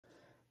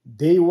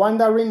They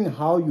wondering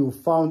how you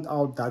found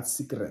out that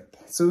secret.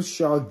 So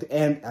shocked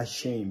and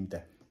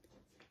ashamed.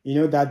 You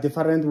know, there are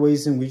different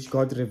ways in which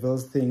God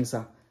reveals things.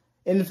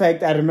 In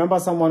fact, I remember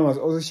someone was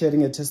also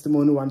sharing a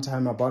testimony one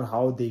time about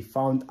how they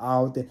found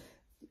out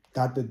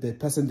that the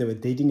person they were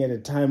dating at the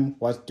time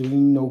was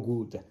doing no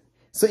good.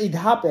 So it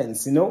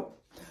happens, you know.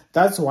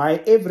 That's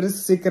why every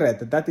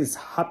secret that is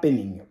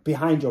happening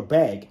behind your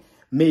back,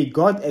 may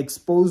God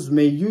expose,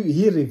 may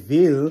He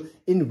reveal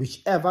in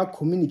whichever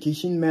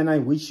communication manner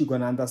in which you're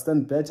going to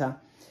understand better.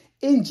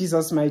 In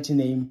Jesus' mighty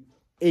name,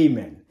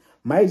 amen.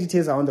 My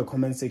details are on the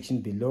comment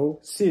section below.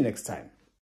 See you next time.